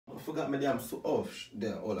forgot my damn so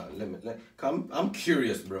there, hold on, I'm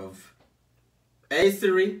curious, bruv. Hey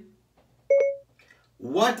Siri,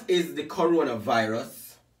 what is the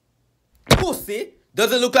coronavirus? Pussy,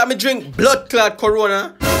 doesn't look like me drink blood clot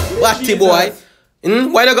corona. Batty boy.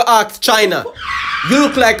 Why not go ask China? You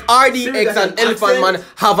look like RDX and Elephant Man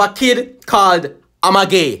have a kid called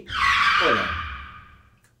Amagay. Hold on.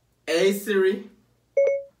 Hey Siri,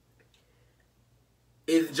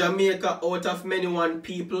 is Jamaica out of many one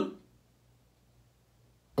people?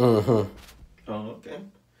 Oh, okay.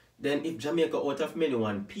 Then if Jamaica out of many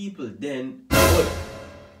one people, then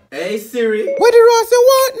hey Siri, what did Ross say?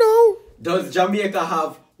 What now? Does Jamaica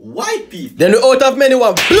have white people? Then we out of many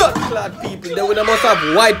one blood clot people. Then we must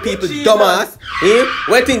have white people, dumbass.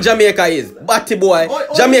 What do you think Jamaica is? Batty boy.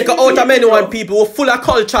 Jamaica out of many one people. We're full of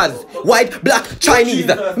cultures. White, black, Chinese.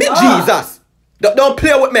 Me Jesus. Don't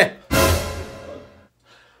play with me.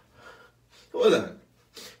 Hold on.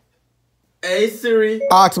 Hey Siri,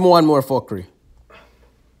 ask me one more fuckery.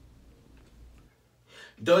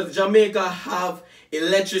 Does Jamaica have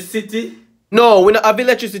electricity? No, we don't have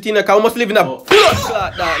electricity because we must live in a blood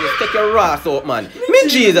clot darkness. Take your ass out, man. Me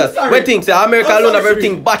Jesus. What things say America alone have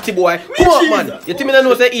everything, batty boy. Come on, man. You think me don't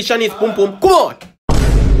know say East and East pum pum? Come on.